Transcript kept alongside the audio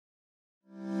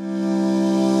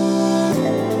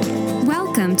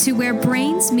Welcome to Where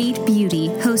Brains Meet Beauty,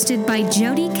 hosted by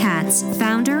Jody Katz,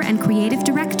 founder and creative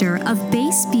director of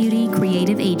Base Beauty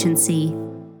Creative Agency.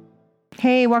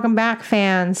 Hey, welcome back,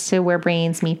 fans, to Where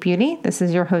Brains Meet Beauty. This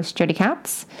is your host, Jody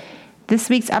Katz. This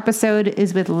week's episode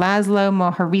is with Laszlo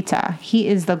Moharita. He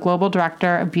is the Global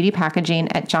Director of Beauty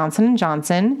Packaging at Johnson &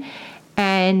 Johnson,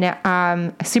 and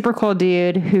a super cool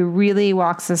dude who really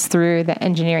walks us through the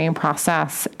engineering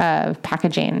process of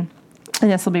packaging. And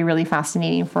this will be really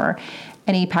fascinating for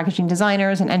any packaging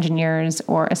designers and engineers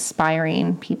or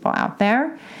aspiring people out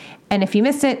there. And if you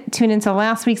missed it, tune into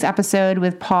last week's episode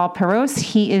with Paul Peros.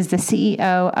 He is the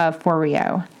CEO of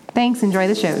Foreo. Thanks. Enjoy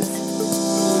the shows.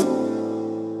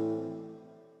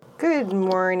 Good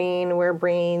morning, Where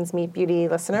Brains Meet Beauty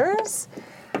listeners.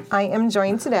 I am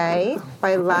joined today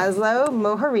by Laszlo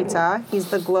Moharita.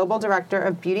 He's the Global Director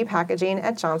of Beauty Packaging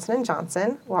at Johnson &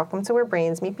 Johnson. Welcome to Where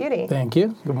Brains Meet Beauty. Thank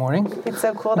you. Good morning. It's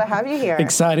so cool to have you here.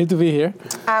 Excited to be here.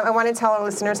 I want to tell our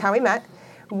listeners how we met.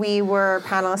 We were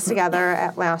panelists together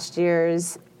at last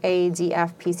year's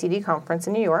ADF PCD conference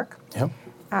in New York. Yep.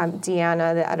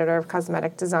 Deanna, the editor of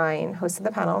Cosmetic Design, hosted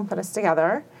the panel and put us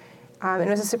together. And it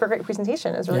was a super great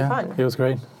presentation. It was really fun. It was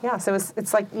great. Yeah, so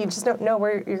it's like you just don't know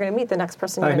where you're going to meet the next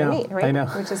person you're going to meet, right? I know.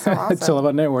 Which is so awesome. It's all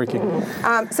about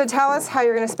networking. So tell us how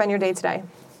you're going to spend your day today.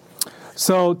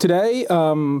 So today, I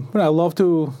love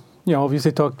to,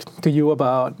 obviously talk to you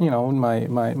about,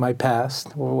 my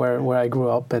past, where I grew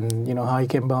up, and how I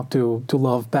came up to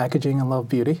love packaging and love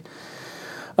beauty.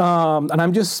 And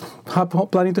I'm just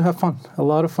planning to have fun, a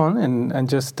lot of fun, and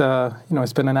just,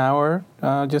 spend an hour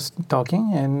just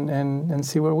talking and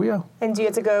see where we are. And do you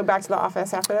have to go back to the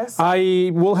office after this?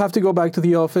 I will have to go back to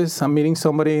the office. I'm meeting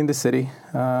somebody in the city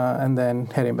and then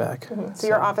heading back. Mm-hmm. So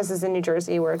your office is in New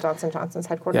Jersey, where Johnson & Johnson's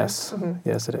headquarters? Yes. Mm-hmm.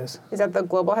 Yes, it is. Is that the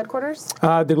global headquarters?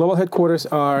 The global headquarters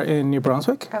are in New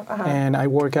Brunswick, and I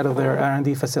work out of their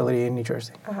R&D facility in New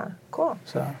Jersey. Cool.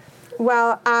 So.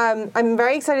 Well, I'm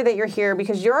very excited that you're here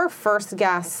because you're our first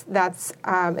guest that's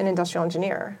an industrial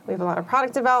engineer. We have a lot of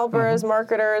product developers,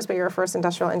 marketers, but you're our first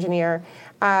industrial engineer,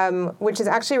 which is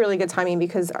actually really good timing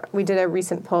because we did a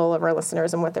recent poll of our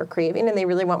listeners and what they're craving, and they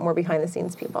really want more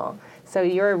behind-the-scenes people. So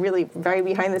you're really very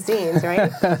behind the scenes,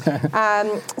 right?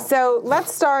 So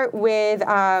let's start with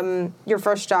your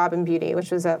first job in beauty, which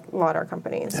was at Lauder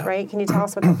Companies, right? Can you tell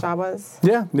us what that job was?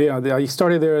 Yeah. I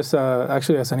started there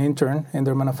as an intern in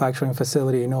their manufacturing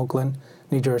facility in Oakland,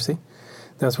 New Jersey.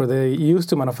 That's where they used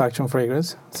to manufacture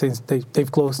fragrance, since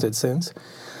they've closed it since.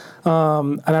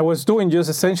 And I was doing just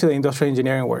essentially industrial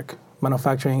engineering work,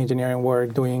 manufacturing engineering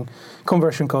work, doing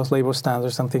conversion cost label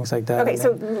standards and things like that. Okay,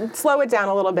 so slow it down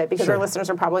a little bit because our listeners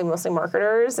are probably mostly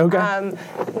marketers. Okay.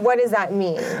 What does that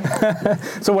mean?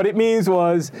 So what it means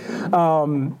was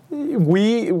my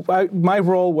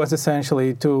role was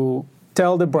essentially to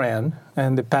tell the brand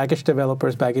and the package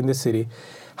developers back in the city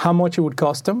how much it would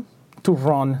cost them to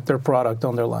run their product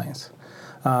on their lines.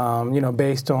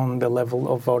 Based on the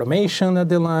level of automation that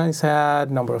the lines had,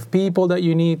 number of people that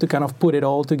you need to kind of put it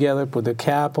all together, put the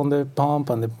cap on the pump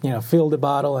and fill the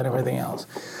bottle and everything else.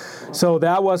 So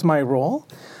that was my role.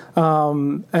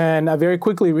 And I very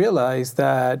quickly realized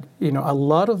that, a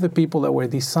lot of the people that were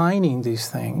designing these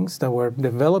things, that were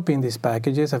developing these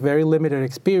packages, have very limited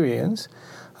experience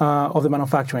of the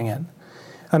manufacturing end.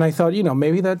 And I thought,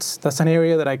 maybe that's an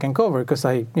area that I can cover because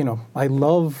I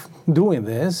love doing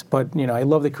this, but, I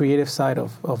love the creative side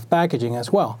of packaging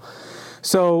as well.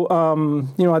 So,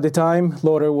 at the time,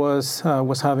 Lauder was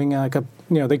having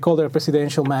they called it a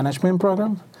presidential management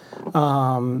program.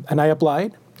 And I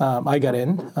applied. I got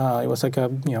in. It was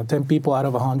 10 people out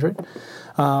of 100.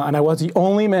 And I was the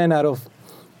only man out of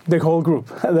the whole group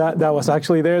that was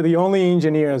actually there, the only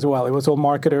engineer as well. It was all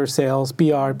marketers, sales,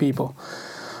 PR people.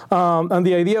 And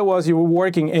the idea was you were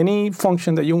working any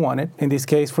function that you wanted. In this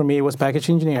case, for me, it was package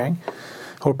engineering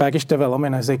or package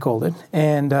development, as they called it.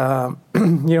 And,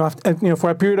 for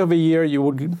a period of a year, you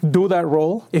would do that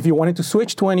role. If you wanted to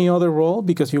switch to any other role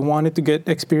because you wanted to get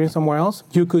experience somewhere else,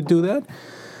 you could do that.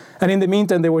 And in the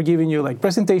meantime, they were giving you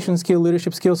presentation skill,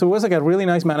 leadership skills. So it was a really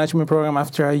nice management program.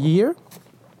 After a year,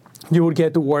 you would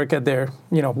get to work at their,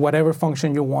 whatever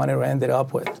function you wanted or ended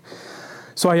up with.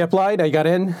 So I applied, I got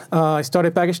in, I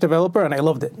started package developer, and I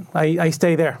loved it. I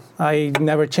stayed there. I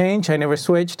never changed, I never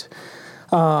switched.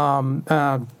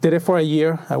 Did it for a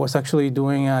year. I was actually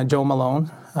doing Joe Malone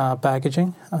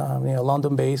packaging,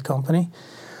 London-based company.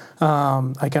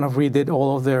 I kind of redid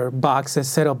all of their boxes,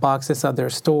 set up boxes at their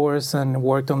stores, and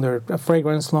worked on their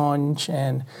fragrance launch.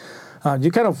 And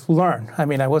you kind of learn. I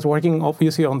mean, I was working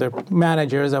obviously on their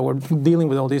managers that were dealing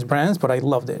with all these brands, but I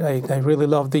loved it. I really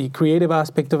loved the creative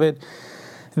aspect of it.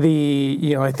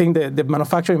 I think the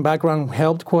manufacturing background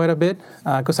helped quite a bit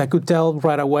because I could tell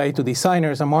right away to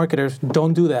designers and marketers,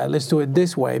 don't do that. Let's do it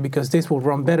this way because this will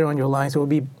run better on your lines. It will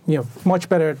be much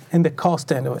better in the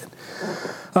cost end of it.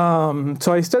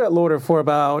 So I stayed at Lauder for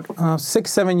about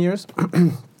 6-7 years.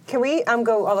 Can we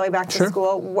go all the way back to Sure.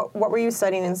 school? What were you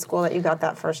studying in school that you got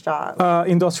that first job?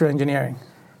 Industrial engineering.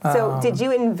 So did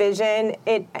you envision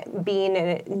it being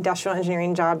an industrial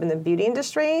engineering job in the beauty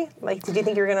industry? Like, did you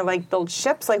think you were going to like build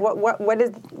ships? Like,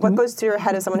 what goes through your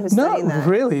head as someone who's studying that? Not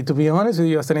really, to be honest with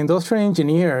you. As an industrial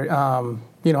engineer,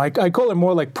 I call it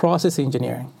more like process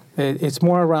engineering. It's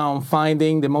more around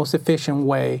finding the most efficient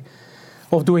way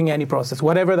of doing any process,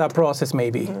 whatever that process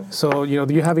may be. Mm-hmm. So,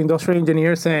 you have industrial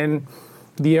engineers in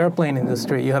the airplane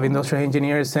industry. You have industrial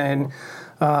engineers in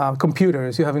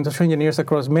computers. You have industrial engineers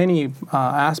across many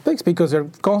aspects because they're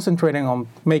concentrating on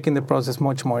making the process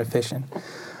much more efficient.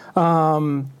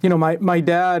 My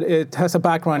dad has a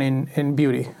background in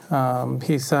beauty.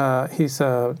 He's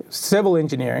a civil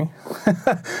engineering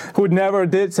who never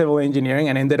did civil engineering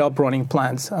and ended up running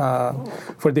plants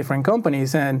for different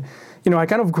companies. And I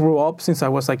kind of grew up since I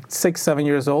was like 6-7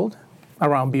 years old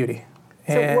around beauty.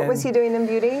 So what was he doing in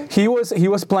beauty? He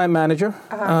was plant manager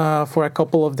for a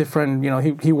couple of different,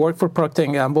 he worked for Procter &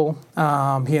 Gamble.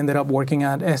 He ended up working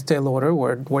at Estee Lauder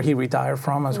where he retired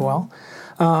from as well.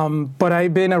 But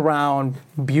I've been around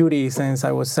beauty since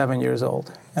I was 7 years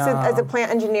old. So as a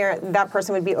plant engineer, that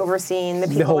person would be overseeing the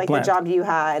people whole like plant. The job you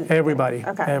had? Everybody.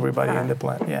 Okay. Everybody in the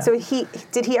plant, yeah. So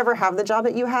did he ever have the job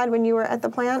that you had when you were at the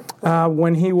plant?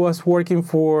 When he was working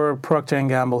for Procter &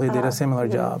 Gamble, he did a similar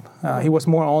job. He was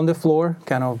more on the floor,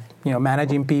 kind of,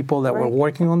 managing people that were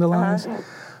working on the lines.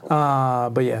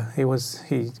 But yeah,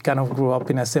 he kind of grew up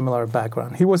in a similar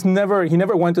background. He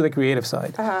never went to the creative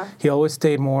side. He always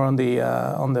stayed more on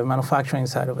the manufacturing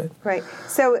side of it. Right.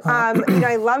 So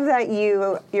I love that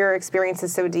your experience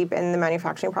is so deep in the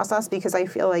manufacturing process because I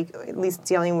feel like at least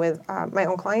dealing with my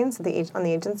own clients on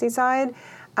the agency side.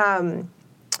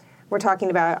 We're talking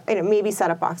about maybe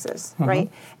set-up boxes,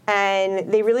 right? And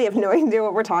they really have no idea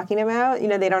what we're talking about.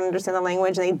 They don't understand the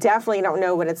language, and they definitely don't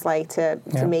know what it's like to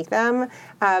make them.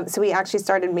 So we actually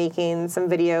started making some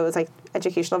videos, like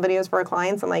educational videos for our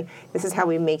clients, and like, this is how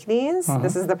we make these.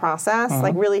 This is the process.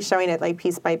 Like really showing it like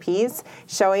piece by piece,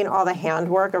 showing all the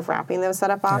handwork of wrapping those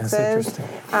set-up boxes.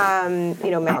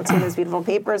 Mounting those beautiful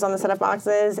papers on the set-up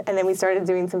boxes, and then we started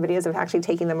doing some videos of actually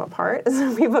taking them apart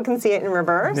so people can see it in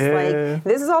reverse.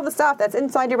 This is all the stuff that's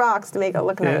inside your box to make it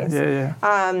look nice.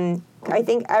 I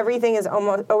think everything is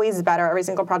always better. Every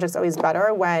single project's always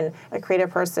better when a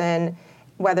creative person,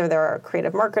 whether they're a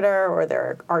creative marketer or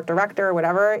they're art director or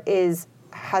whatever,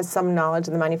 has some knowledge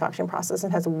of the manufacturing process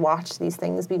and has watched these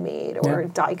things be made or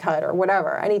die cut or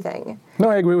whatever, anything. No,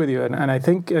 I agree with you, and I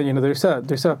think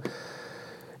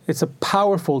it's a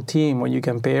powerful team when you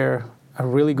compare a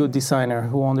really good designer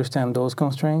who understands those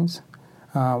constraints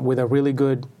with a really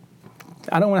good,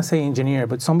 I don't want to say engineer,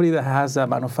 but somebody that has that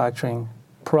manufacturing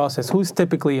process, who's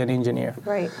typically an engineer.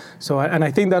 Right. So, and I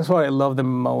think that's what I love the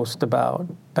most about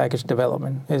package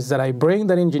development, is that I bring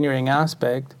that engineering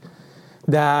aspect,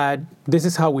 that this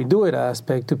is how we do it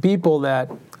aspect, to people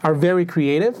that are very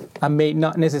creative and may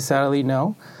not necessarily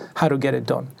know how to get it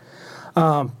done.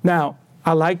 Now,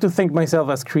 I like to think myself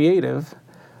as creative,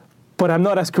 but I'm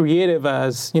not as creative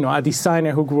as a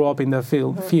designer who grew up in the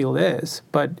field is.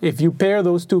 But if you pair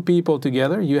those two people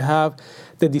together, you have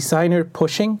the designer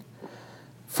pushing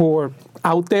for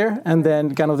out there, and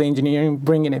then kind of the engineering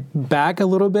bringing it back a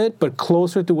little bit, but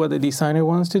closer to what the designer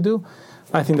wants to do.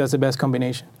 I think that's the best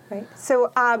combination. Right.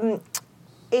 So,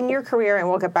 in your career, and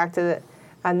we'll get back to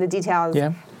the details.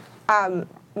 Yeah.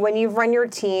 When you've run your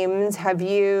teams, have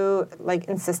you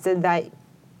insisted that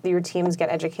your teams get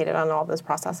educated on all those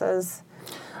processes?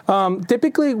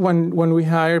 Typically, when we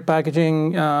hire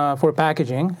packaging for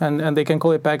packaging, and they can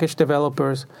call it package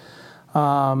developers,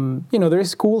 there's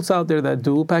schools out there that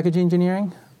do package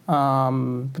engineering,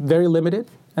 very limited.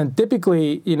 And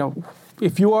typically,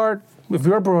 if you are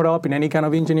brought up in any kind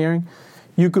of engineering,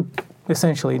 you could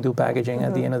essentially do packaging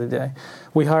at the end of the day.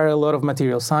 We hire a lot of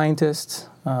material scientists,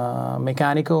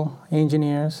 mechanical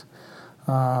engineers,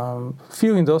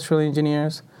 few industrial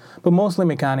engineers, but mostly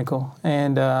mechanical,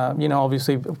 and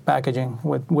obviously packaging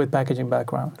with packaging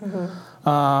background.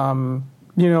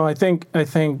 I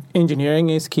think engineering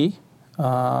is key.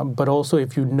 But also,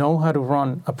 if you know how to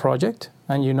run a project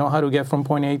and you know how to get from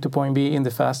point A to point B in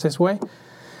the fastest way,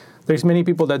 there's many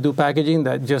people that do packaging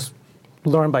that just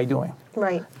learn by doing.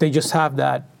 Right. They just have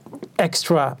that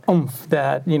extra oomph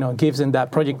that gives them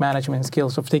that project management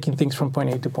skills of taking things from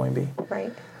point A to point B.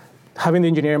 Right. Having the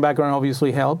engineering background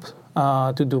obviously helps,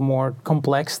 to do more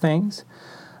complex things.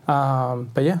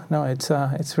 But yeah, no,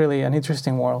 it's really an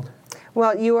interesting world.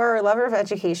 Well, you are a lover of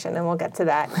education, and we'll get to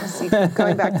that. So you keep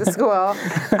going back to school.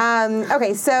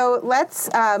 Okay, so let's.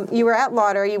 You were at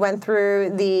Lauder. You went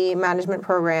through the management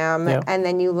program, Yep. and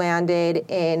then you landed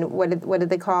in what did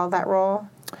they call that role?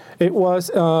 It was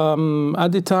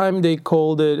at the time they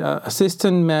called it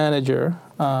assistant manager,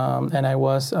 and I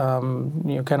was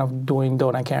kind of doing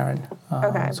Donna Karan.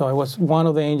 Okay. So I was one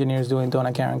of the engineers doing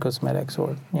Donna Karan Cosmetics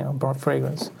or broad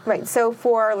fragrance. Right. So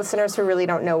for listeners who really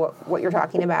don't know what you're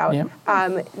talking about, Yep.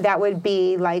 That would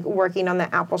be like working on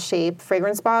the apple-shaped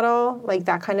fragrance bottle, like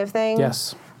that kind of thing.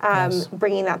 Yes. Yes.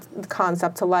 Bringing that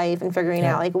concept to life and figuring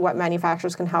Yeah. out like what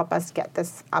manufacturers can help us get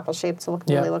this apple shape to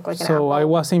really look like an so apple. I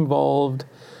was involved,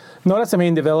 not as a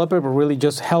main developer, but really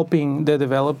just helping the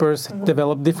developers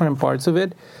develop different parts of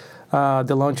it.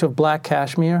 The launch of Black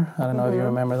Cashmere. I don't know if you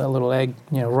remember that little egg,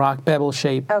 rock pebble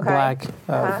shaped Okay. black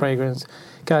fragrance.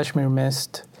 Cashmere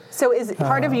Mist. So is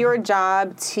part of your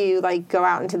job to like go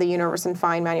out into the universe and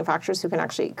find manufacturers who can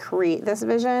actually create this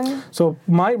vision? So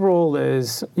my role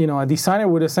is, a designer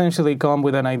would essentially come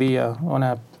with an idea on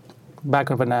a back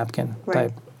of a napkin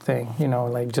type thing.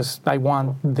 Like just I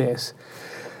want this.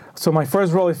 So my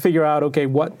first role is figure out, okay,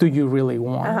 what do you really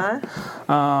want?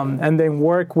 And then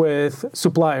work with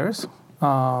suppliers,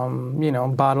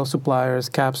 bottle suppliers,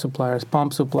 cap suppliers,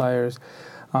 pump suppliers,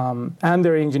 and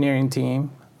their engineering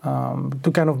team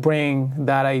to kind of bring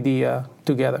that idea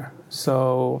together.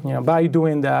 So, by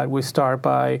doing that, we start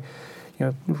by,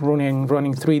 running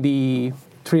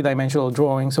 3D-dimensional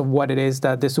drawings of what it is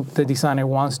that the designer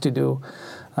wants to do.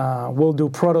 We'll do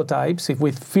prototypes. If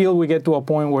we feel we get to a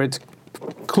point where it's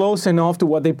close enough to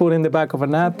what they put in the back of a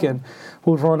napkin,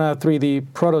 we'll run a 3D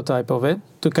prototype of it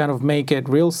to kind of make it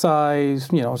real size,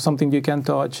 something you can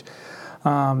touch.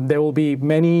 There will be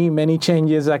many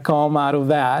changes that come out of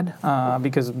that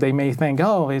because they may think,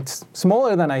 oh, it's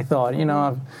smaller than I thought.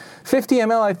 50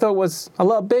 ml I thought was a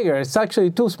lot bigger. It's actually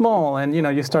too small. And,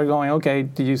 you start going, okay,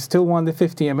 do you still want the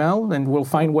 50 ml? And we'll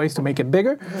find ways to make it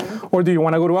bigger. Or do you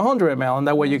want to go to 100 ml? And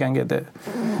that way you can get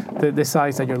the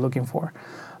size that you're looking for.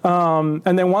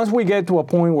 And then once we get to a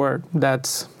point where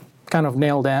that's kind of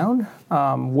nailed down,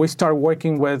 we start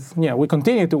working with, we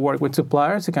continue to work with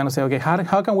suppliers to kind of say, okay,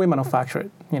 how can we manufacture it?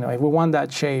 If we want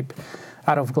that shape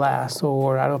out of glass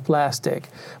or out of plastic,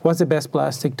 what's the best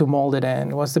plastic to mold it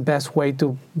in? What's the best way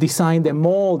to design the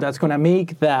mold that's going to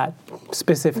make that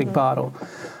specific bottle?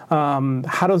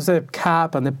 How does the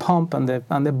cap and the pump and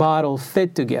the bottle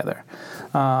fit together?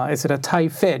 Is it a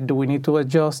tight fit? Do we need to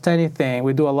adjust anything?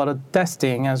 We do a lot of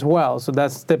testing as well. So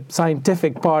that's the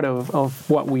scientific part of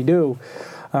what we do.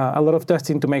 A lot of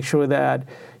testing to make sure that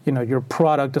your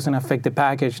product doesn't affect the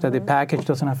package, that the package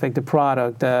doesn't affect the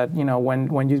product, that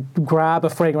when you grab a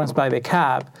fragrance by the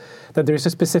cap, that there's a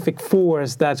specific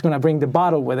force that's going to bring the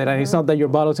bottle with it, and it's not that your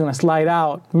bottle's going to slide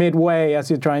out midway as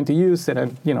you're trying to use it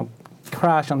and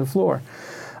crash on the floor.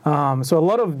 So a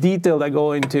lot of detail that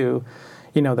go into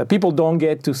that people don't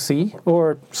get to see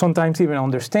or sometimes even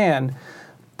understand,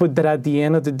 but that at the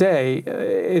end of the day,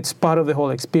 it's part of the whole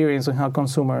experience on how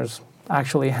consumers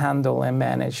actually handle and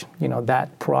manage,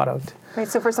 that product. Right,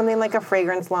 so for something like a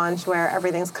fragrance launch where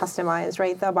everything's customized,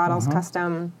 right? The bottle's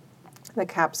custom, the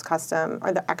cap's custom,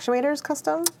 are the actuators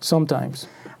custom? Sometimes.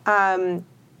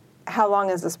 How long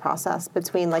is this process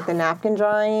between like the napkin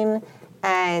drawing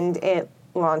and it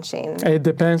launching? It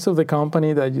depends on the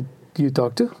company that you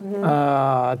talk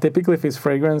to. Typically, if it's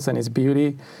fragrance and it's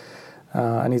beauty,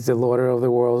 and it's the Lauder of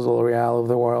the world, L'Oreal of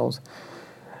the world.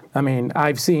 I mean,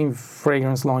 I've seen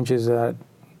fragrance launches that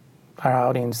are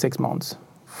out in 6 months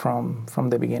from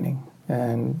the beginning.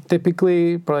 And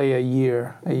typically, probably a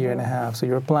year and a half. So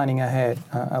you're planning ahead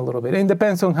a little bit. And it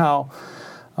depends on how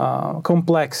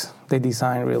complex the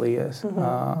design really is.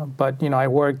 But, I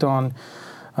worked on,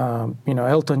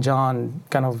 Elton John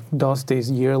kind of does this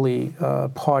yearly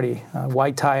party,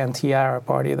 white tie and tiara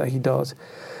party that he does.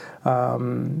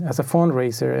 As a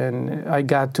fundraiser, and I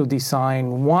got to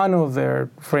design one of their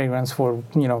fragrance for,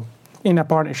 in a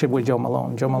partnership with Joe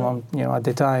Malone. Joe Malone, at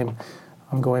the time,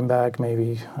 I'm going back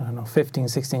maybe, 15,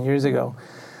 16 years ago,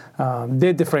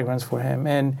 did the fragrance for him.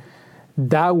 And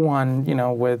that one,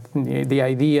 with the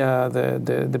idea,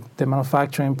 the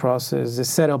manufacturing process, the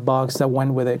setup box that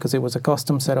went with it, because it was a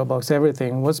custom setup box,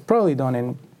 everything was probably done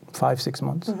in 5-6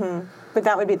 months. But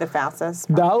that would be the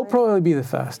fastest. That'll probably be the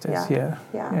fastest, yeah.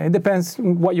 It depends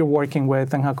what you're working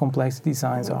with and how complex the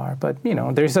designs are. But,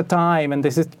 there's a time, and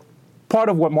this is part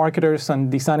of what marketers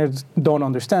and designers don't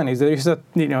understand, is there's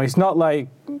it's not like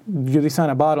you design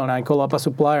a bottle and I call up a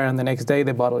supplier and the next day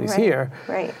the bottle is here.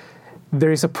 Right.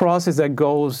 there is a process that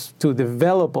goes to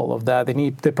develop all of that.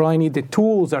 They probably need the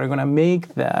tools that are going to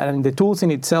make that, and the tools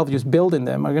in itself, just building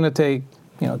them, are going to take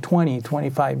 20,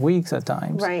 25 weeks at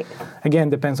times. Right. Again,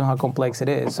 depends on how complex it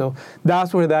is. So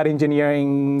that's where that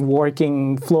engineering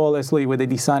working flawlessly with the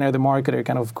designer, the marketer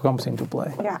kind of comes into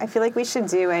play. Yeah, I feel like we should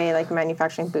do a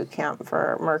manufacturing boot camp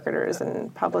for marketers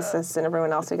and publicists and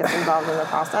everyone else who gets involved in the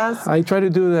process. I try to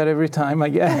do that every time I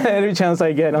get, every chance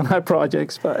I get on my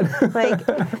projects, but like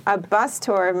a bus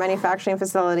tour of manufacturing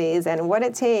facilities and what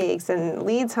it takes and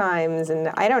lead times, and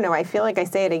I don't know, I feel like I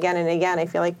say it again and again. I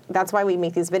feel like that's why we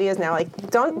make these videos now. Like,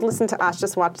 don't listen to us,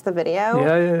 just watch the video.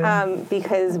 Yeah.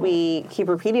 Because we keep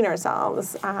repeating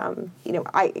ourselves.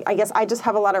 I guess I just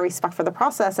have a lot of respect for the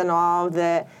process and all of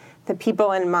the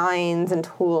people and minds and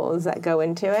tools that go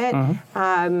into it.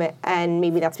 And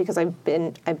maybe that's because I've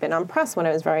been on press when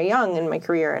I was very young in my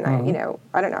career, and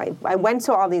I don't know. I went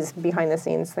to all these behind the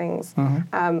scenes things.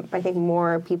 I think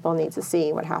more people need to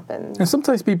see what happens. And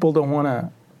sometimes people don't want to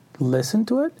listen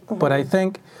to it, but I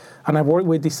think, and I've worked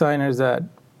with designers that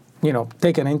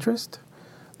take an interest,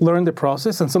 learn the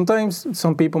process, and sometimes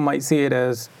some people might see it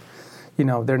as,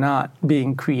 they're not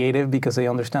being creative because they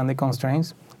understand the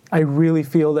constraints. I really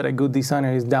feel that a good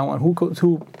designer is that one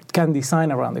who can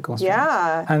design around the constraints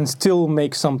and still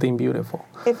make something beautiful.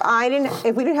 If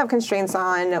we didn't have constraints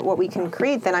on what we can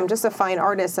create, then I'm just a fine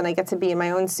artist and I get to be in my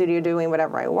own studio doing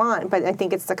whatever I want. But I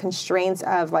think it's the constraints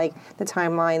of like the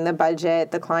timeline, the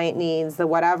budget, the client needs, the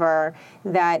whatever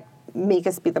that make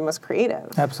us be the most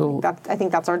creative. Absolutely. I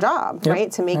think that's our job, right?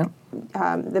 To make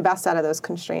the best out of those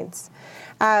constraints.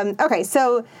 Okay,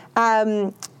 so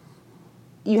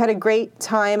you had a great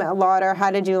time at Lauder. How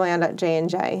did you land at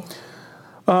J&J?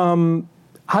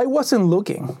 I wasn't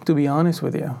looking, to be honest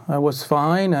with you. I was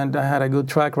fine, and I had a good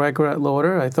track record at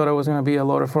Lauder. I thought I was going to be a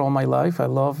Lauder for all my life.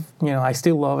 I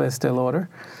still love Estee Lauder.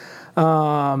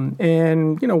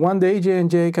 And one day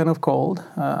J&J kind of called.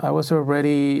 I was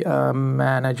already a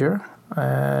manager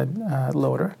at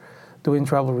Lauder, doing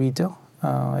travel retail,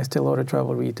 Estee Lauder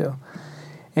travel retail.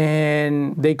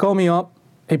 And they called me up.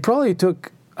 It probably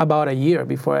took about a year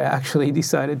before I actually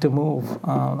decided to move.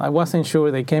 I wasn't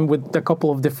sure. They came with a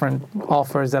couple of different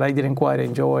offers that I didn't quite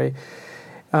enjoy.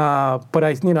 But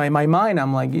in my mind,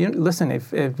 I'm like, listen,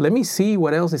 if let me see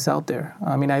what else is out there.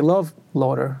 I mean, I love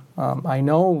Lauder. I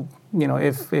know,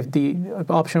 if the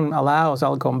option allows,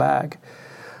 I'll come back.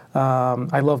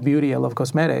 I love beauty. I love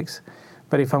cosmetics.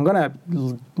 But if I'm gonna,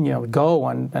 go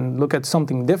and look at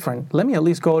something different, let me at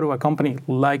least go to a company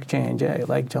like J&J,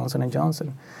 like Johnson &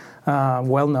 Johnson,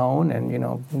 well known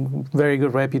and very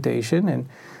good reputation, and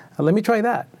let me try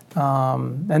that.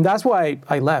 And that's why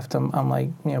I left. I'm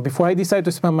like, before I decide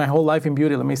to spend my whole life in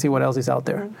beauty, let me see what else is out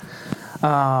there.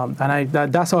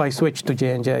 That's how I switched to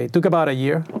J&J. It took about a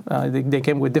year. They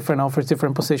came with different offers,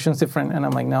 different positions, and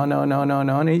I'm like, no.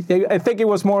 And I think it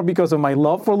was more because of my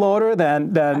love for Lauder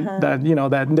than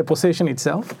the position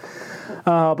itself.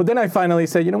 But then I finally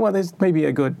said, you know what, this may be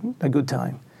a good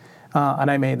time,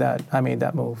 and I made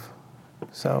that move.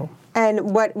 So.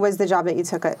 And what was the job that you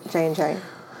took at J&J?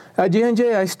 At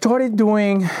J&J, I started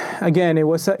doing, again, it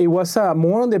was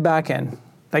more on the back end.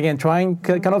 Again, trying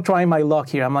my luck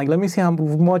here. I'm like, let me see how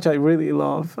much I really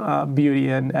love beauty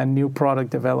and new product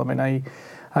development.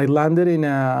 I landed in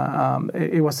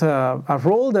it was a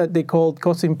role that they called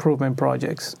cost improvement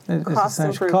projects.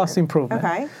 Cost improvement.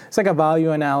 Okay. It's like a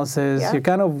value analysis. Yeah. You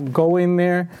kind of go in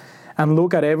there and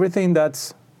look at everything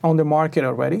that's on the market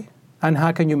already, and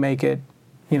how can you make it,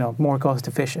 more cost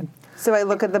efficient. So I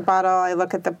look at the bottle, I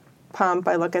look at the pump,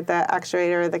 I look at the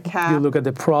actuator, the cap. You look at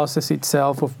the process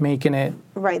itself of making it.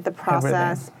 Right, the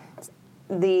process,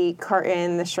 the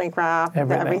carton, the shrink wrap,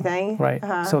 everything. Right.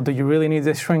 So do you really need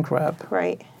the shrink wrap?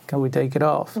 Right. Can we take it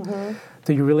off? Mm-hmm.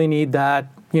 Do you really need that,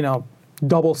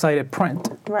 double-sided print?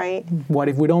 Right. What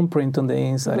if we don't print on the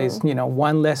inside? Mm-hmm. It's,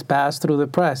 one less pass through the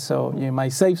press, so you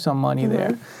might save some money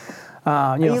there.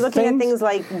 Are you looking at things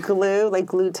like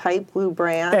glue type, glue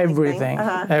brand? Everything,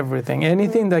 everything.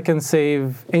 Anything that can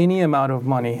save any amount of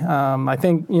money. I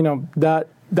think,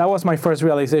 that was my first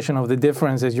realization of the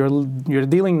difference is you're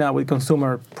dealing now with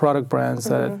consumer product brands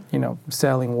that,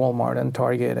 sell in Walmart and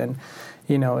Target and,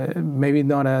 maybe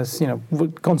not as,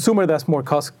 consumer that's more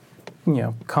cost,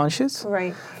 conscious.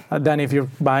 Right. Than if you're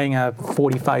buying a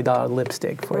 $45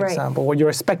 lipstick, for example, or you're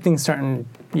expecting certain,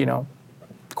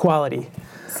 quality.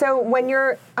 So when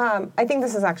you're, I think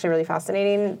this is actually really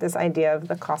fascinating, this idea of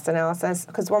the cost analysis,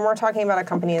 because when we're talking about a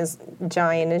company as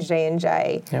giant as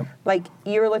J&J, like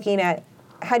you're looking at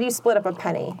how do you split up a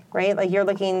penny, right? Like you're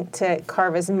looking to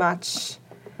carve as much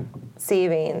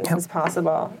savings as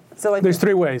possible. So like there's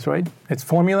three ways, right? It's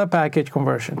formula, package,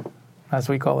 conversion. as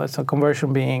we call it. So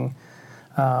conversion being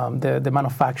the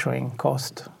manufacturing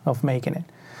cost of making it.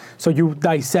 So you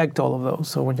dissect all of those.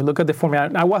 So when you look at the formula,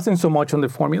 I wasn't so much on the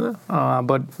formula,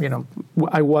 but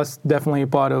I was definitely a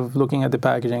part of looking at the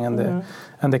packaging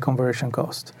and the conversion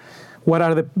cost. What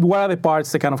are the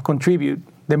parts that kind of contribute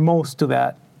the most to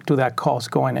that cost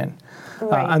going in?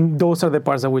 Right. And those are the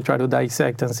parts that we try to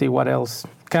dissect and see what else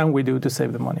can we do to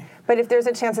save the money. But if there's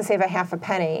a chance to save a half a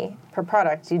penny per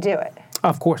product, you do it.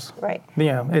 Of course. Right.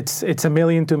 Yeah, it's 1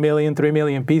 million, 2 million, 3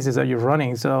 million pieces that you're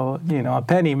running. So, a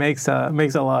penny makes a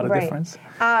lot of difference.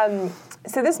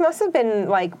 So this must have been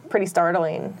pretty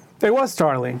startling. It was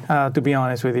startling, to be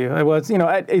honest with you. It was,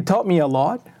 it taught me a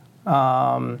lot.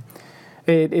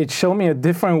 It showed me a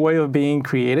different way of being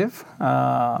creative,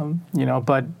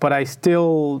 but I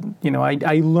still,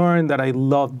 I learned that I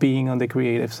love being on the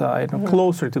creative side,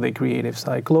 closer to the creative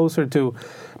side, closer to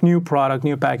new product,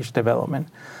 new package development.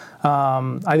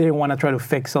 I didn't want to try to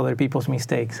fix other people's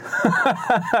mistakes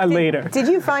later. Did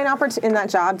you find in that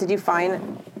job, did you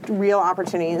find real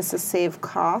opportunities to save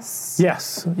costs?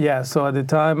 Yes. Yeah. So at the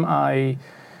time I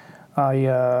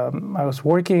was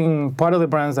working, part of the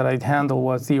brands that I'd handle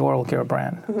was the oral care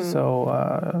brand. So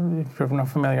if you're not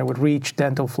familiar with Reach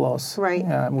Dental Floss,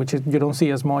 right. Which you don't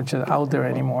see as much out there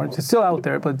anymore. It's still out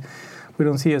there, but we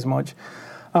don't see as much.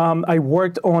 I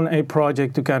worked on a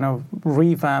project to kind of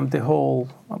revamp the whole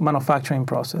manufacturing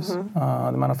process.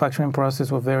 The manufacturing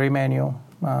process was very manual.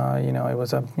 It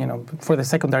was for the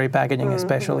secondary packaging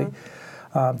especially.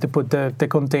 To put the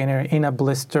container in a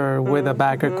blister with a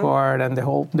backer card and the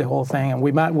whole thing, and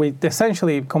we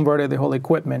essentially converted the whole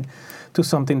equipment to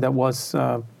something that was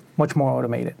much more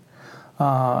automated.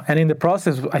 And in the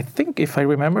process, I think if I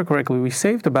remember correctly, we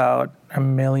saved about $1.5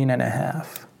 million.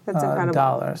 That's incredible.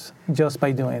 Dollars just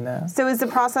by doing that. So is the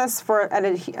process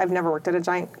I've never worked at a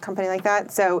giant company like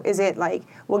that. So is it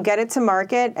we'll get it to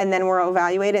market and then we'll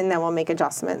evaluate it and then we'll make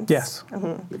adjustments? Yes.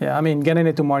 Yeah. I mean, getting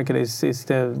it to market is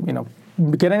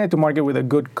getting it to market with a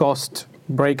good cost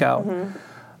breakout.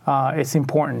 It's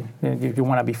important. You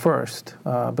want to be first,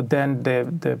 but then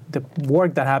the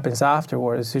work that happens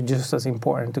afterwards is just as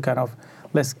important to kind of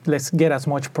let's get as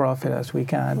much profit as we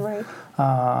can, right.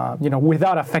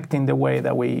 Without affecting the way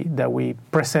that we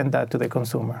present that to the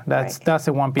consumer. That's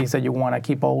the one piece that you want to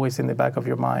keep always in the back of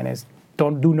your mind is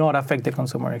do not affect the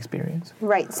consumer experience.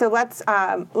 Right. So let's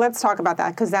talk about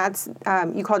that because that's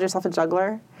you called yourself a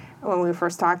juggler when we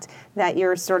first talked. That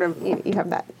you're sort of you have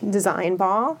that design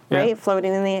ball right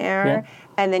floating in the air.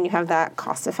 And then you have that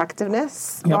cost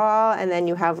effectiveness ball, and then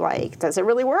you have does it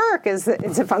really work? Is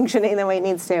it functioning the way it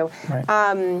needs to?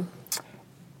 Right.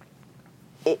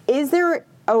 Is there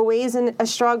always a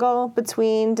struggle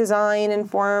between design and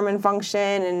form and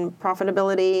function and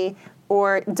profitability,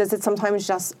 or does it sometimes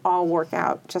just all work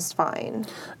out just fine?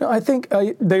 No, I think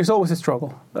there's always a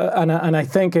struggle, and I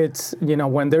think it's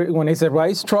when it's a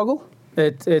right struggle,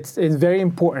 it's very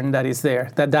important that it's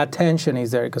there, that tension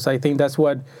is there, because I think that's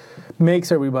what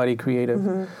makes everybody creative.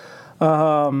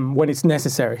 When it's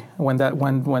necessary, when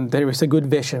there is a good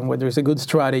vision, when there's a good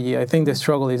strategy, I think the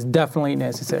struggle is definitely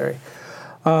necessary.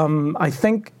 I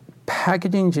think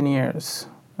packaging engineers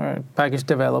or package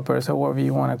developers, or whatever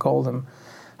you want to call them,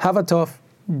 have a tough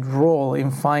role in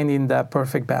finding that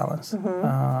perfect balance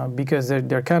because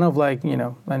they're kind of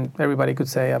and everybody could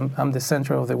say I'm the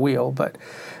center of the wheel, but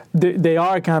they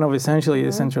are kind of essentially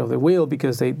the center of the wheel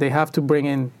because they have to bring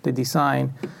in the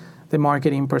design, the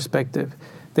marketing perspective,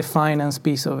 the finance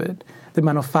piece of it, the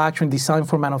manufacturing, design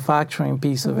for manufacturing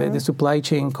piece of it, the supply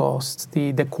chain costs,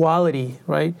 the quality,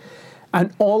 right?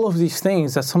 And all of these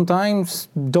things that sometimes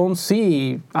don't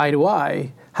see eye to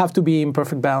eye have to be in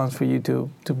perfect balance for you to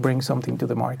bring something to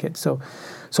the market. So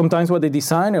sometimes what the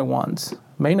designer wants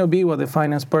may not be what the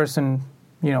finance person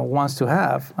wants to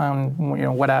have.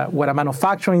 What a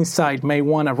manufacturing site may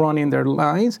want to run in their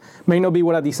lines may not be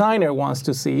what a designer wants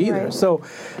to see either. Right. So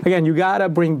again, you gotta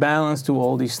bring balance to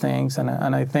all these things, and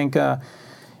I think a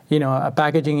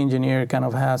packaging engineer kind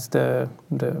of has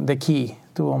the key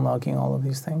to unlocking all of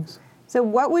these things. So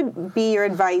what would be your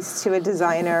advice to a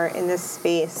designer in this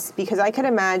space? Because I could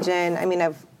imagine,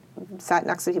 I've sat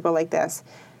next to people like this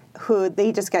who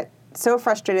they just get so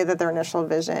frustrated that their initial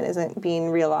vision isn't being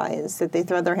realized that they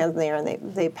throw their hands in the air and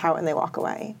they pout and they walk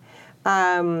away.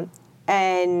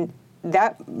 And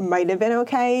that might have been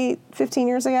okay 15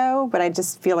 years ago, but I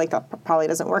just feel like that probably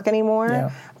doesn't work anymore.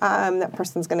 Yeah. That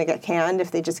person's going to get canned if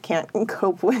they just can't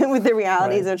cope with the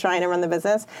realities of trying to run the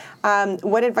business.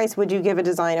 What advice would you give a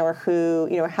designer who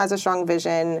has a strong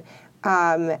vision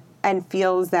and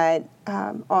feels that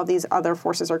all these other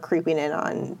forces are creeping in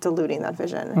on diluting that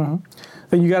vision.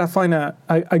 Then you got to find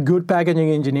a good packaging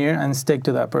engineer and stick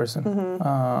to that person.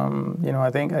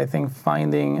 I think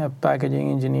finding a packaging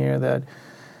engineer that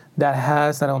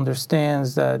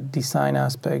understands that design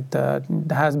aspect, that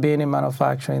has been in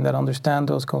manufacturing, that understands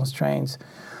those constraints.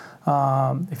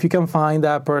 If you can find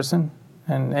that person,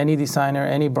 and any designer,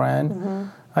 any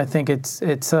brand, I think it's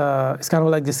kind of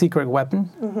like the secret weapon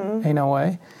in a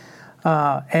way.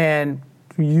 And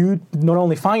you not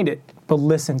only find it, but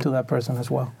listen to that person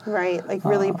as well. Right, like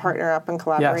really partner up and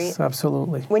collaborate. Yes,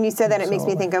 absolutely. When you said that, it makes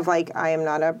me think of like, I am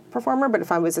not a performer, but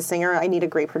if I was a singer, I need a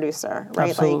great producer, right?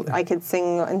 Absolutely. Like I could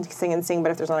sing,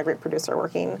 but if there's not a great producer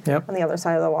working on the other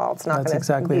side of the wall, it's not going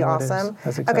to be awesome.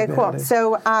 That's exactly okay, cool.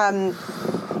 So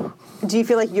do you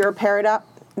feel like you're paired up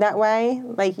that way?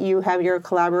 Like you have your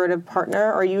collaborative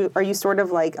partner, or are you sort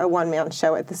of like a one-man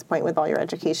show at this point with all your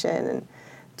education and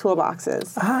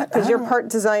toolboxes? Because you're part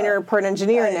designer, part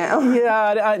engineer now.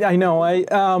 Yeah, I know. I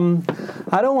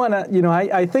don't want to,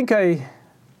 I think I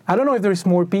don't know if there's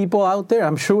more people out there.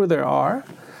 I'm sure there are.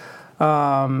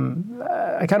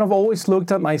 I kind of always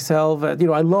looked at myself,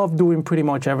 I love doing pretty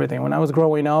much everything. When I was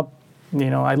growing up,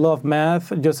 I loved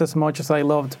math just as much as I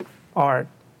loved art,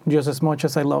 just as much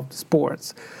as I loved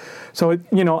sports. So,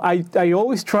 I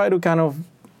always try to kind of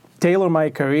tailor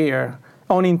my career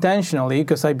unintentionally,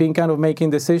 because I've been kind of making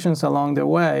decisions along the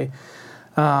way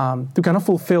to kind of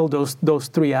fulfill those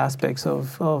three aspects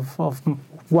of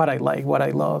what I like, what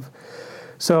I love.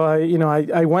 So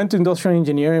I went to industrial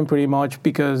engineering pretty much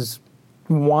because,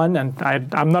 one, and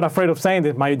I'm not afraid of saying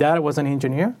this, my dad was an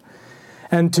engineer,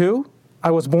 and two,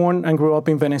 I was born and grew up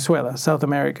in Venezuela, South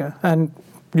America, and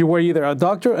you were either a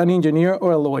doctor, an engineer,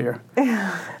 or a lawyer.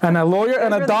 And a lawyer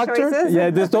and a doctor,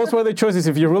 those were the choices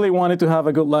if you really wanted to have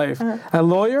a good life. A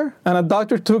lawyer and a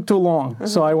doctor took too long,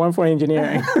 so I went for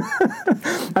engineering.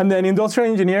 And then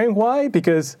industrial engineering, why?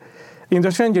 Because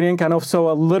industrial engineering kind of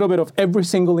saw a little bit of every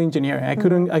single engineering. I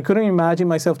couldn't imagine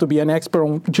myself to be an expert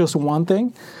on just one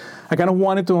thing. I kind of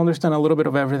wanted to understand a little bit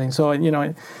of everything. So,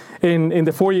 in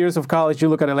the 4 years of college, you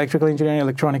look at electrical engineering,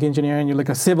 electronic engineering, you look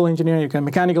at civil engineering, you look at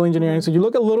mechanical engineering. So you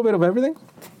look at a little bit of everything.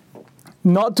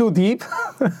 Not too deep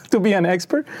to be an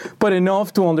expert, but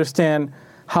enough to understand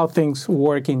how things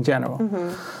work in general.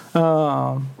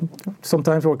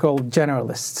 Sometimes we're called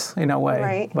generalists in a way.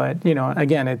 Right. But,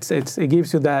 again, it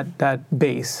gives you that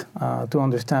base to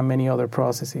understand many other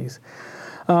processes.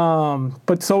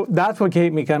 But so that's what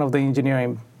gave me kind of the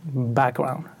engineering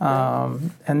background.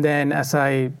 And then as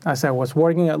I was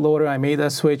working at Loader, I made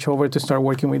that switch over to start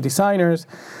working with designers.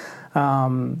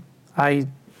 They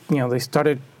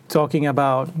started talking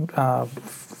about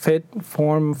fit,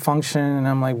 form, function, and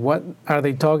I'm like, what are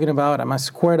they talking about? I'm a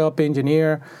squared up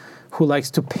engineer who likes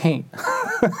to paint.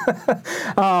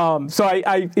 So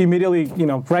I immediately,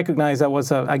 recognized that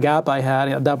was a gap I had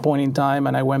at that point in time,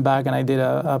 and I went back and I did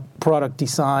a product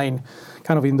design,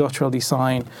 kind of industrial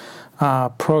design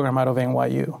program out of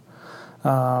NYU.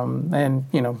 And,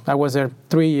 I was there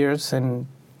 3 years and,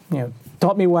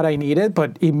 taught me what I needed,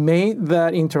 but it made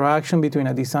that interaction between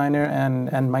a designer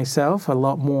and myself a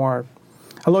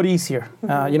lot easier.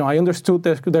 I understood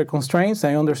their constraints,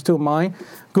 I understood mine.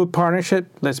 Good partnership,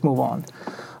 let's move on.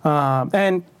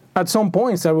 And at some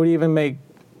points, I would even make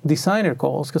designer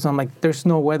calls because I'm like, there's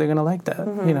no way they're going to like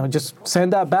that. Just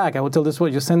send that back. I would tell this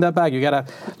way, just send that back. You got to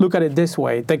look at it this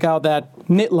way. Take out that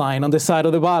knit line on the side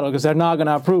of the bottle because they're not going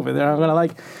to approve it. They're not going to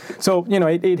like. So,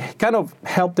 it kind of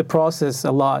helped the process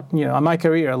a lot, my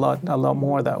career a lot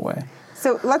more that way.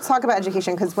 So let's talk about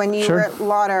education, because when you were at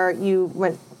Lauder, you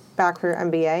went back for your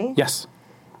MBA. Yes.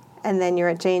 And then you're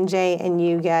at J&J and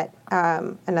you get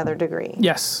another degree.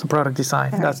 Yes, product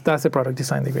design. Okay. That's the product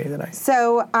design degree that I.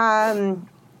 So,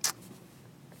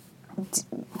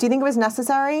 do you think it was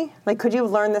necessary? Like, could you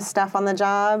have learned this stuff on the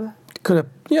job? Could have.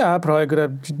 Yeah, I probably could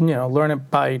have. Learned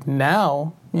it by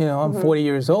now. I'm 40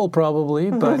 years old probably,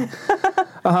 but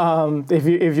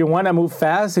if you want to move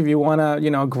fast, if you want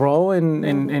to grow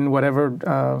in whatever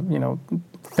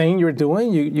thing you're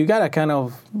doing, you gotta kind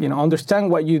of understand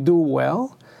what you do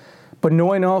well, but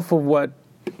know enough of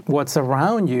what's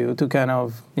around you to kind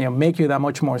of make you that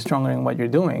much more stronger in what you're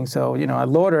doing. So at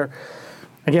Lauder,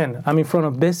 again, I'm in front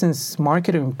of business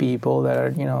marketing people that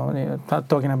are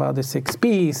talking about the 6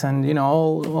 Ps and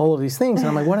all of these things, and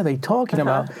I'm like, what are they talking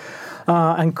about?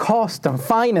 And cost and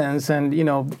finance and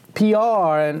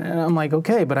PR and I'm like,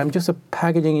 okay, but I'm just a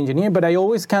packaging engineer. But I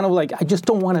always kind of like, I just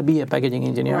don't want to be a packaging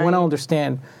engineer. Right. I want to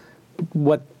understand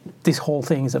what this whole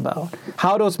thing is about.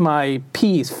 How does my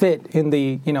piece fit in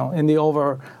the in the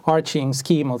overarching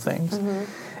scheme of things?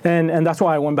 And that's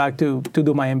why I went back to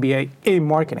do my MBA in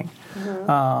marketing,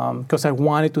 because I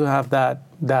wanted to have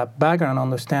that background,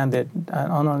 understand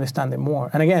it more.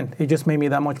 And again, it just made me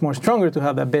that much more stronger to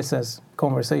have that business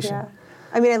conversation. Yeah.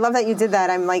 I mean, I love that you did that.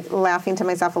 I'm like laughing to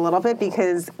myself a little bit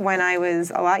because when I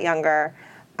was a lot younger,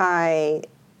 I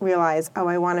realized,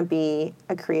 I want to be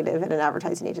a creative at an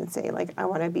advertising agency. Like, I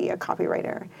want to be a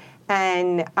copywriter.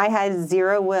 And I had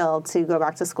zero will to go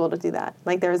back to school to do that.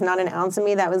 Like, there was not an ounce of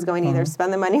me that was going to either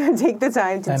spend the money or take the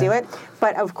time to do it.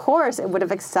 But of course, it would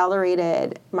have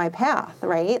accelerated my path,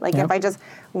 right? Like, if I just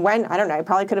went, I don't know, I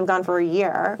probably could have gone for a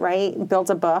year, right? Built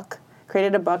a book,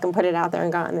 created a book and put it out there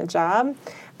and gotten the job.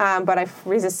 But I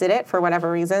resisted it for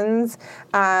whatever reasons.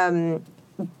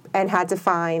 And had to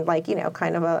find, like,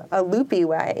 kind of a loopy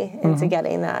way into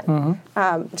getting that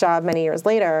job many years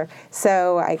later.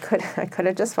 So I could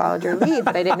have just followed your lead,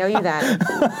 but I didn't know you then.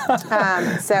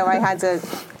 So I had to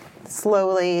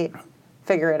slowly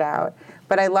figure it out.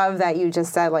 But I love that you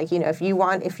just said, like, if you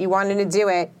wanted to do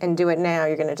it and do it now,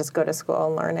 you're going to just go to school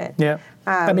and learn it. Yeah.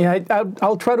 I mean,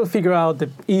 I'll try to figure out the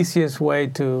easiest way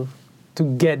to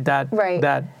get that,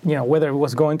 that, whether it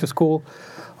was going to school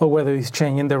or whether it's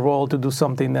changing the role to do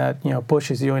something that,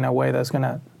 pushes you in a way that's going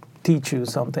to teach you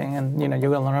something and, you're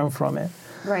going to learn from it.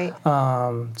 Right.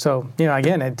 So,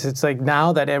 again, it's like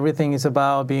now that everything is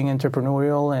about being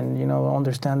entrepreneurial and,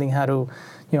 understanding how to,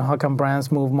 how can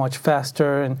brands move much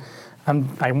faster. And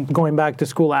I'm going back to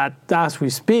school as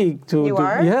we speak. You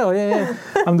are? Yeah.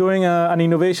 I'm doing an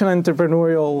innovation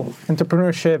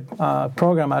entrepreneurship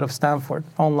program out of Stanford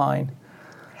online.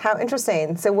 How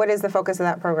interesting. So what is the focus of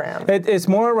that program? It's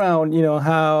more around,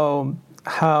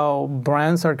 how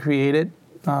brands are created,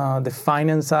 the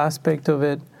finance aspect of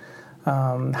it,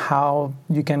 how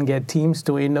you can get teams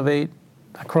to innovate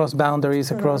across boundaries,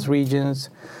 across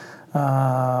regions.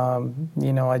 I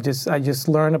just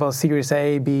learned about Series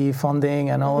A, B funding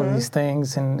and all of these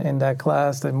things in that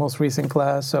class, the most recent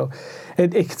class. So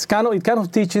it kind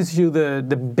of teaches you the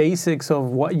basics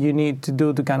of what you need to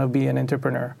do to kind of be an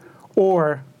entrepreneur,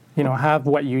 or have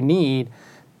what you need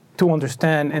to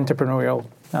understand entrepreneurial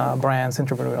brands,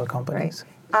 entrepreneurial companies.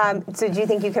 Right. So do you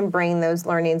think you can bring those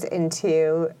learnings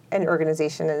into an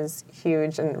organization as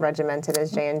huge and regimented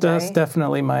as J&J? That's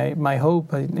definitely my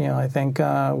hope. I think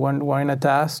we're in a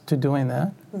task to doing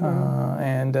that.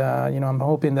 And I'm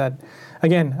hoping that,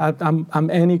 again, I'm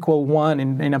an equal one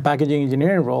in a packaging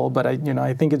engineering role, but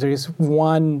I think if there is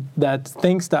one that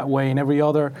thinks that way in every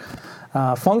other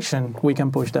function, we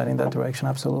can push that in that direction,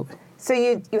 absolutely. So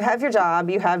you have your job,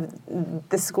 you have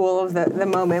the school of the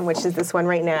moment, which is this one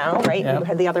right now, right? Yep. You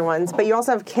had the other ones, but you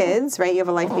also have kids, right? You have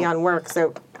a life beyond work.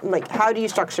 So, like, how do you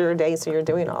structure your day so you're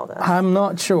doing all this? I'm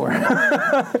not sure.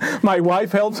 My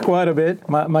wife helps quite a bit.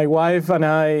 My wife and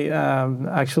I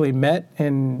actually met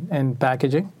in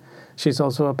packaging. She's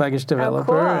also a package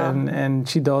developer, and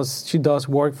she does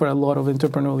work for a lot of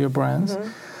entrepreneurial brands.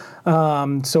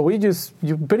 So we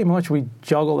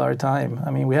juggle our time.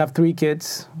 I mean, we have 3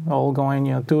 kids, all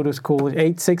going, 2 to school,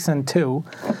 8, 6, and 2.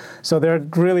 So they're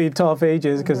really tough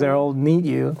ages because they all need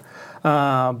you.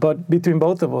 But between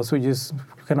both of us, we just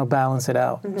kind of balance it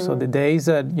out. So the days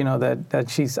that, that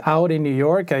she's out in New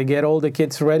York, I get all the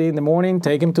kids ready in the morning,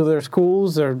 take them to their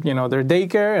schools or, their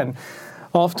daycare, and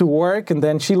off to work, and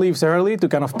then she leaves early to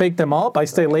kind of pick them up. I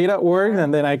stay late at work,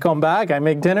 and then I come back, I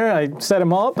make dinner, I set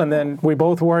them up, and then we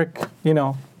both work,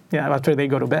 after they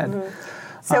go to bed.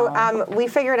 So we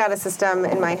figured out a system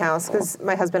in my house, because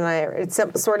my husband and I, it's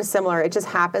sort of similar. It just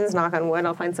happens, knock on wood,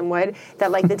 I'll find some wood,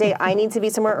 that like the day I need to be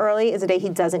somewhere early is the day he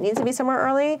doesn't need to be somewhere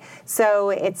early.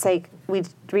 So it's like we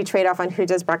trade off on who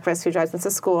does breakfast, who drives us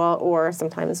to school, or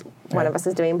sometimes one of us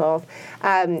is doing both.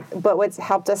 But what's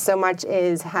helped us so much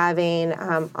is having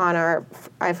on our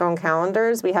iPhone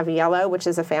calendars, we have Yellow, which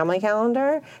is a family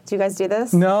calendar. Do you guys do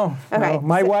this? No. Okay. No.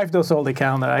 My wife does all the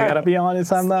calendar. I gotta be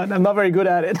honest, I'm not very good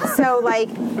at it. So like,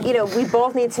 we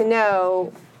both need to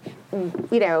know,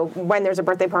 when there's a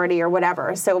birthday party or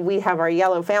whatever. So we have our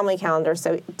Yellow family calendar.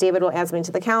 So David will add me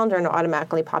to the calendar and it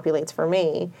automatically populates for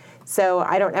me. So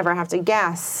I don't ever have to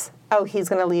guess, he's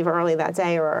going to leave early that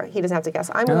day, or he doesn't have to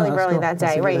guess, I'm going to leave early that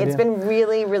day, right? It's been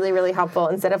really, really, really helpful.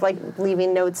 Instead of like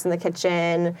leaving notes in the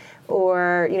kitchen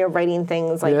or, writing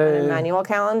things like on a manual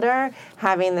calendar,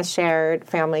 having the shared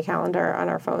family calendar on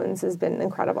our phones has been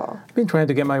incredible. I've been trying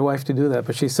to get my wife to do that,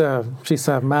 but she's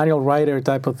a manual writer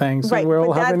type of thing. So right, we're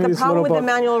all but having the problem with book. the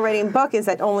manual writing book is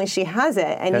that only she has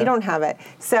it, and you don't have it.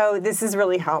 So this has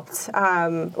really helped,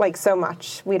 so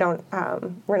much. We don't,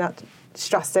 we're not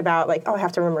stressed about like, oh, I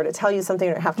have to remember to tell you something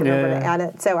or I have to remember to add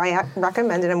it. So I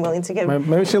recommend it. I'm willing to give.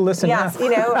 Maybe she'll listen. Yes,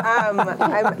 now.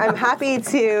 I'm happy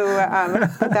to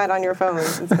put that on your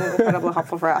phones. It's been incredibly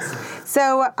helpful for us.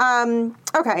 So,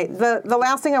 okay, the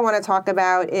last thing I want to talk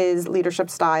about is leadership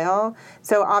style.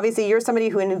 So obviously you're somebody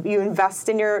who you invest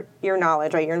in your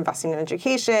knowledge, right? You're investing in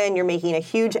education. You're making a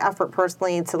huge effort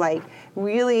personally to like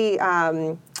really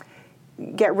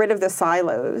get rid of the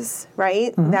silos,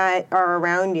 right, that are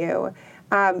around you.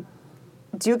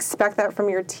 Do you expect that from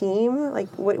your team? Like,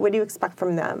 what do you expect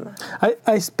from them? I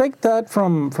expect that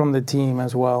from the team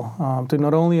as well, to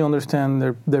not only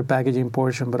understand their packaging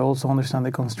portion, but also understand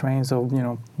the constraints of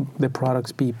the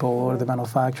products people or the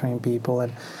manufacturing people,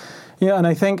 and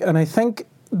I think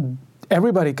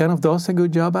everybody kind of does a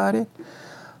good job at it.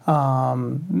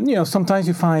 Sometimes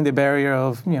you find the barrier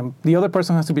of, the other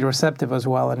person has to be receptive as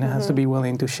well and has to be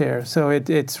willing to share. So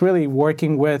it's really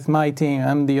working with my team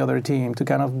and the other team to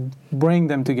kind of bring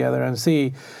them together and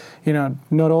see,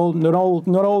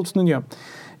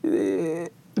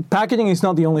 packaging is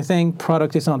not the only thing,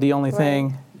 product is not the only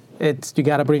thing. You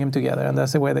got to bring them together, and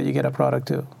that's the way that you get a product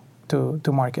to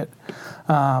market.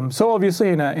 So obviously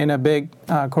in a big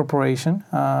corporation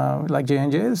like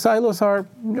J&J, silos are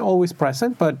always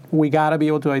present, but we got to be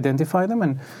able to identify them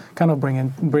and kind of bring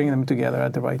them together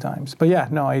at the right times. But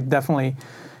I definitely,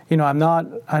 I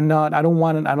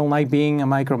don't like being a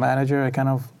micromanager. I kind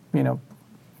of,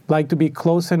 like to be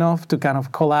close enough to kind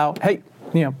of call out, hey,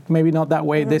 maybe not that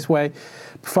way, this way,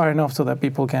 far enough so that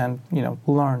people can,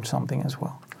 learn something as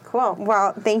well. Cool.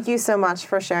 Well, thank you so much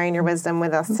for sharing your wisdom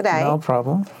with us today. No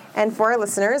problem. And for our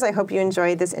listeners, I hope you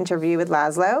enjoyed this interview with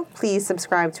Laszlo. Please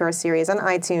subscribe to our series on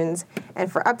iTunes.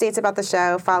 And for updates about the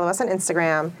show, follow us on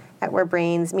Instagram at Where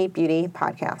Brains Meet Beauty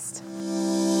Podcast.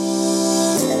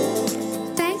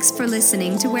 Thanks for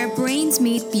listening to Where Brains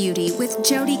Meet Beauty with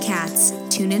Jody Katz.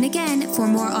 Tune in again for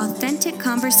more authentic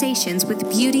conversations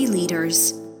with beauty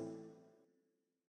leaders.